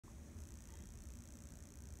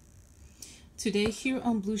Today, here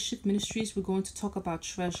on Blue Shift Ministries, we're going to talk about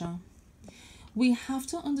treasure. We have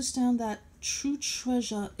to understand that true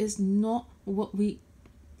treasure is not what we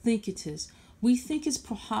think it is. We think it's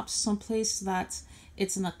perhaps someplace that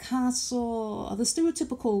it's in a castle, or the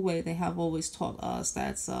stereotypical way they have always taught us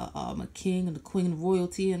that's a king and a queen and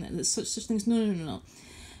royalty and such things. No.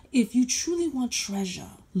 If you truly want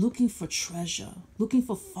treasure, looking for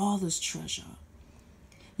Father's treasure,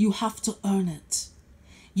 you have to earn it.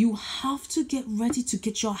 You have to get ready to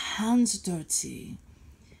get your hands dirty.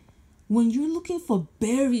 When you're looking for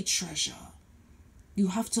buried treasure, you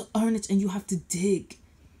have to earn it and you have to dig.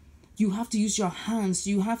 You have to use your hands.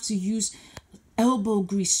 You have to use elbow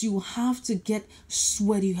grease. You have to get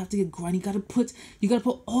sweaty. You have to get grimy. You gotta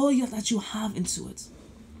put all that you have into it.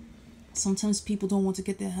 Sometimes people don't want to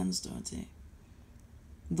get their hands dirty.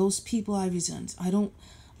 Those people I resent. I don't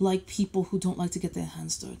like people who don't like to get their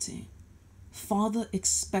hands dirty. Father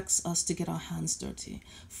expects us to get our hands dirty.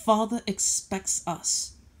 Father expects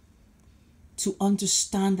us to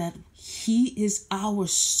understand that He is our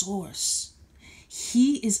source.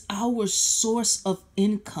 He is our source of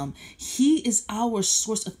income. He is our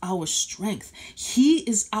source of our strength. He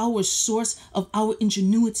is our source of our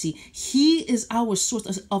ingenuity. He is our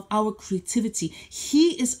source of our creativity.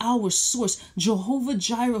 He is our source. Jehovah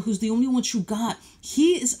Jireh, who's the only one you got.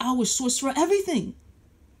 He is our source for everything.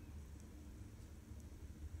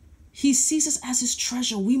 He sees us as His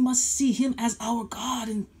treasure. We must see Him as our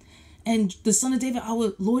God and the Son of David,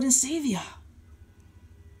 our Lord and Savior.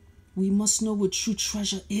 We must know what true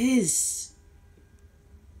treasure is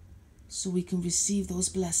so we can receive those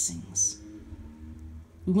blessings.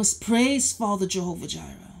 We must praise Father Jehovah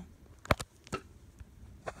Jireh.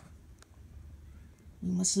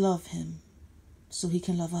 We must love Him so He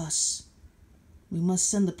can love us. We must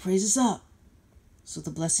send the praises up so the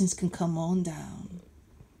blessings can come on down.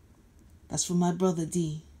 That's from my brother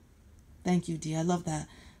D. Thank you, D. I love that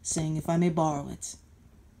saying, if I may borrow it.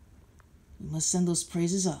 We must send those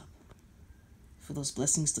praises up for those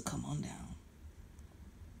blessings to come on down.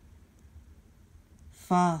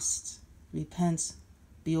 Fast, repent,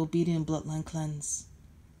 be obedient, bloodline cleanse.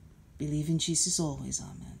 Believe in Jesus always.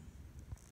 Amen.